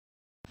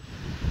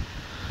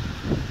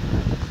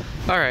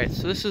Alright,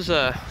 so this is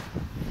a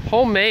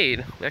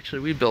homemade, actually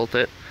we built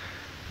it.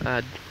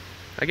 I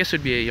guess it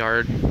would be a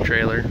yard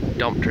trailer,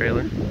 dump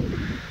trailer.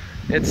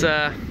 It's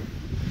the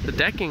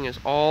decking is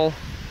all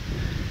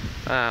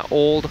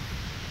old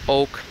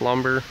oak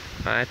lumber.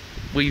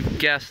 We've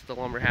guessed the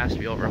lumber has to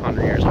be over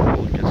 100 years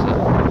old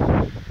because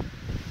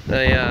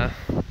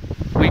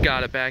we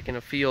got it back in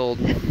a field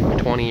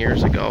 20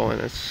 years ago, and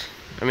this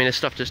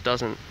stuff just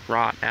doesn't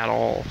rot at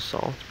all,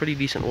 so it's pretty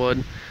decent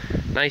wood,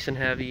 nice and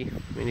heavy.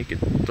 I mean, you could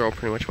throw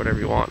pretty much whatever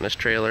you want in this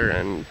trailer,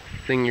 and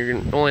the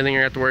only thing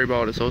you're gonna have to worry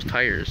about is those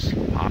tires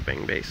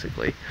popping,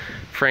 basically.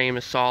 Frame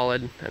is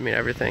solid. I mean,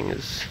 everything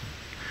is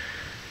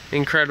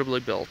incredibly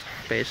built,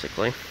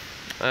 basically.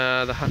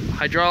 The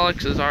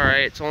hydraulics is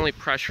alright. It's only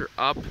pressure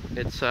up.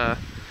 It's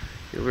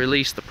you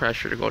release the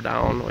pressure to go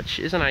down, which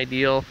isn't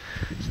ideal.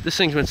 This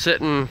thing's been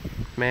sitting,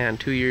 man,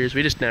 2 years.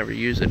 We just never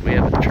use it. We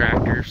have a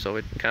tractor, so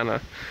it kind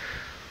of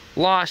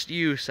lost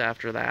use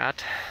after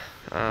that.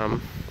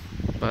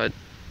 But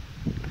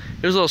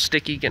it was a little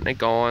sticky getting it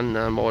going.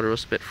 The motor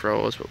was a bit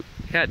froze, but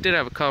it did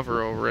have a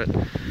cover over it.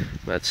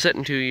 But it's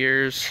sitting 2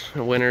 years,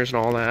 winters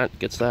and all that,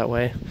 gets that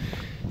way.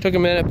 Took a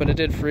minute, but it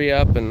did free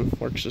up and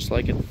works just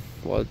like it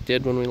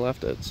did when we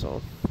left it.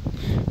 So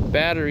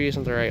battery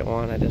isn't the right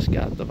one. I just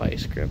got the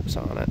vice grips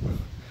on it.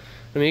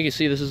 I mean, you can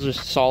see this is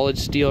just solid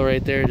steel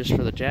right there just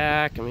for the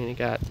jack. I mean, you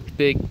got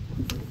big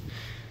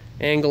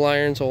angle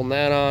irons holding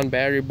that on,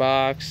 battery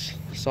box,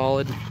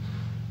 solid.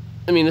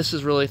 I mean, this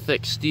is really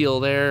thick steel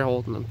there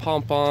holding the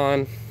pump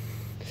on.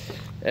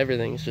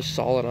 Everything's just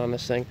solid on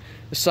this thing.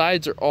 The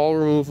sides are all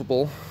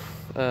removable.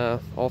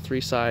 All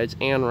three sides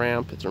and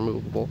ramp, it's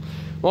removable.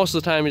 Most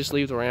of the time you just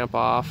leave the ramp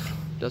off.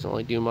 Doesn't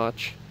really do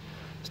much.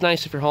 It's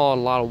nice if you're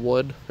hauling a lot of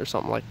wood or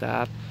something like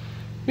that.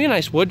 Be a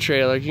nice wood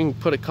trailer. You can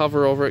put a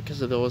cover over it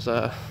because of those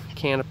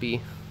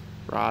canopy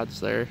rods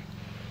there.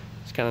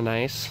 It's kind of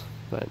nice,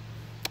 but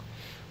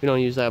we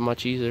don't use that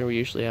much either. We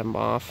usually have them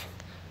off.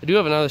 I do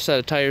have another set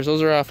of tires.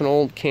 Those are off an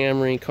old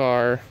Camry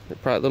car. They're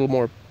probably a little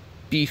more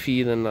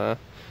beefy than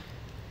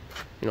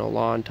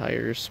lawn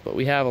tires, but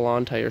we have a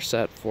lawn tire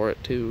set for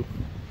it too.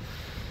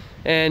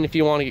 And if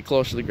you want to get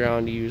close to the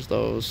ground, you use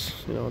those.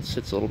 It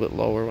sits a little bit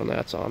lower when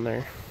that's on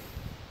there.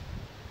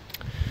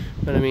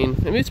 But I mean,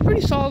 it's a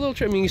pretty solid little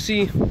trim. You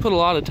see, we put a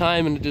lot of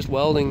time into just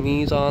welding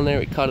these on there.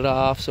 We cut it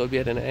off so it'd be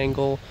at an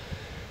angle.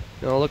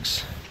 It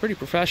looks pretty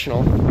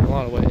professional in a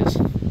lot of ways.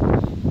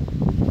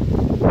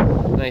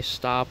 Nice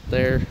stop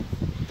there.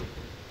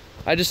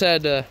 I just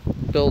had to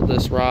build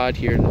this rod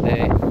here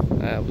today.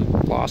 We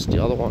lost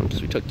the other one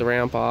because we took the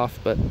ramp off,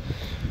 but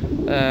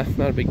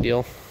not a big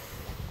deal.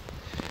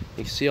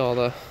 You can see all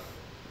the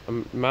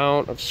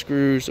amount of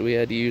screws that we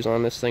had to use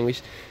on this thing.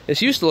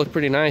 This used to look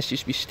pretty nice. It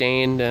used to be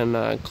stained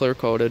and clear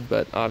coated,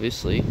 but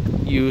obviously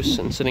use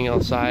and sitting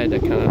outside,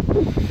 that kind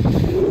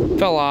of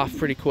fell off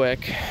pretty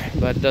quick.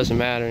 But it doesn't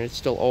matter. It's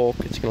still oak.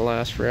 It's gonna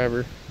last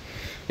forever.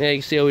 Yeah, you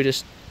can see how we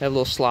just have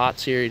little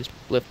slots here. You just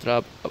lift it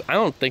up. I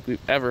don't think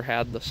we've ever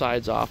had the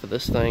sides off of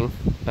this thing.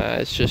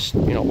 It's just,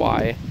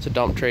 why? It's a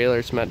dump trailer.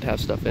 It's meant to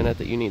have stuff in it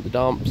that you need to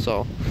dump,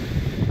 so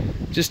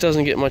it just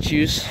doesn't get much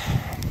use.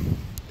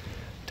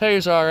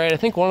 Tires are alright. I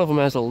think one of them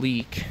has a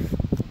leak.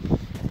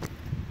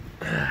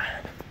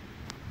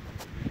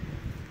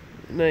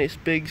 Nice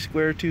big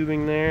square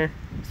tubing there.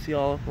 See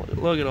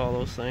look at all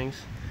those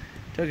things.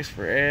 Took us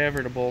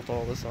forever to bolt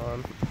all this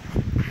on.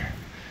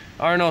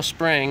 Are no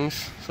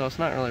springs, so it's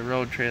not really a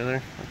road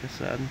trailer, like I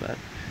said, but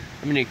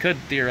I mean, you could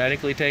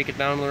theoretically take it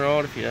down the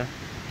road if you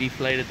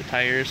deflated the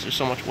tires. There's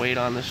so much weight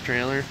on this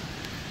trailer,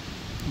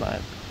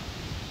 but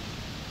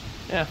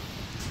yeah,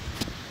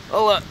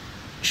 I'll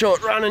show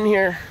it running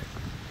here.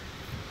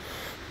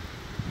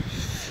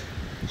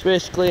 So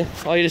basically,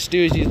 all you just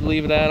do is you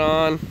leave that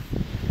on,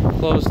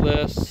 close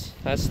this.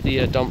 That's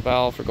the dump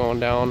valve for going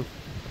down,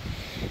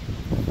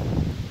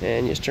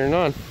 and you just turn it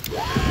on.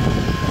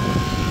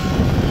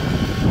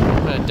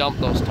 I'm gonna dump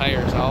those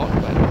tires out,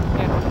 but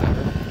yeah,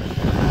 whatever.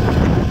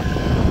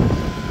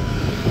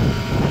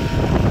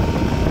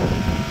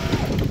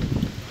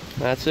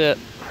 That's it.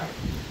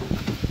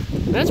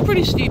 And that's a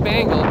pretty steep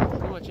angle.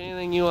 Pretty much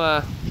anything you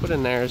put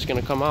in there is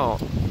gonna come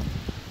out.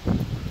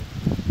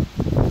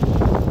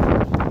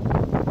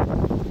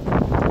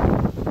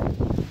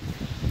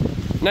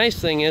 Nice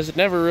thing is it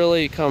never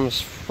really comes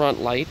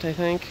front light. I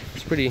think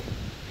it's pretty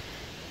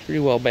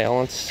well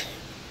balanced.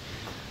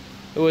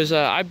 It was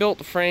I built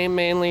the frame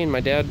mainly, and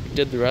my dad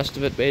did the rest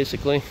of it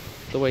basically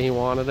the way he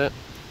wanted it.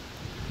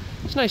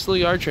 It's a nice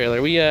little yard trailer.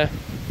 We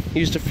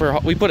used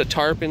it we put a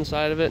tarp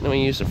inside of it, and we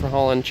used it for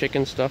hauling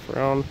chicken stuff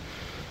around.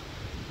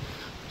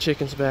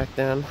 Chickens back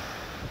then.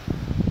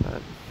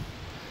 But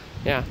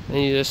yeah,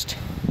 and you just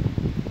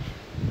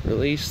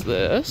release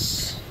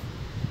this,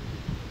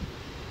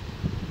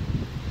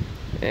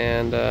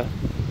 and I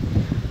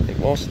think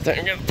most of the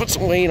time you're gonna put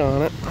some weight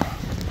on it.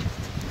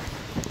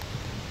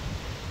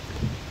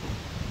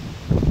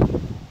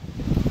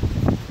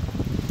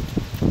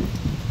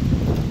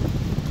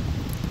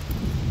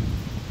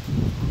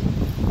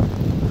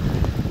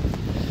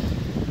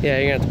 Yeah,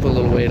 you're gonna have to put a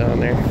little weight on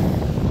there.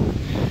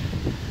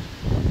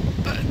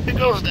 it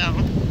goes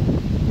down.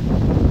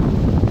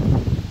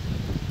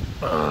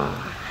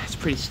 It's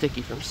pretty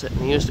sticky from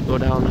sitting. It used to go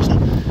down just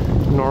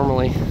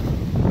normally.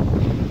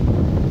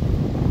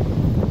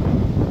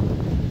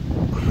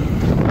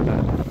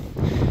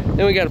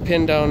 Then we got a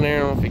pin down there.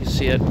 I don't know if you can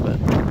see it, but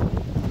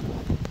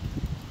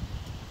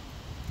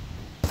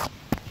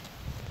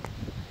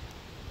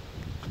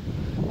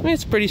I mean,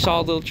 it's a pretty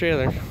solid little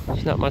trailer.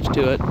 There's not much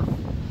to it,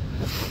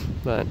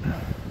 but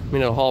I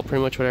mean, it'll haul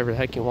pretty much whatever the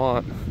heck you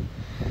want.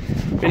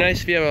 It'd be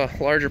nice if you have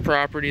a larger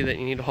property that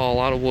you need to haul a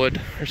lot of wood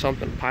or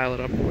something, pile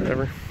it up or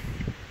whatever.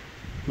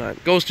 But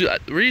it goes to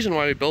the reason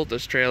why we built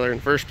this trailer in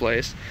the first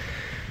place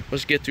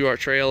was to get through our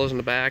trails in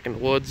the back and the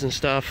woods and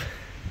stuff.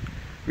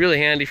 Really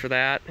handy for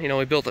that. You know,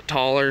 we built it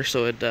taller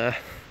so it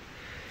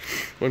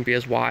wouldn't be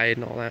as wide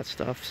and all that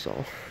stuff.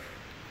 So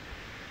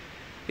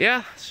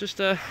yeah, it's just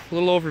a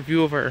little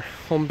overview of our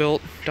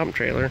home-built dump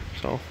trailer.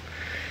 So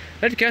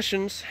if you have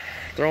questions,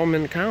 throw them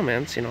in the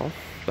comments, you know.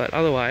 But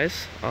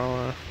otherwise,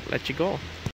 I'll let you go.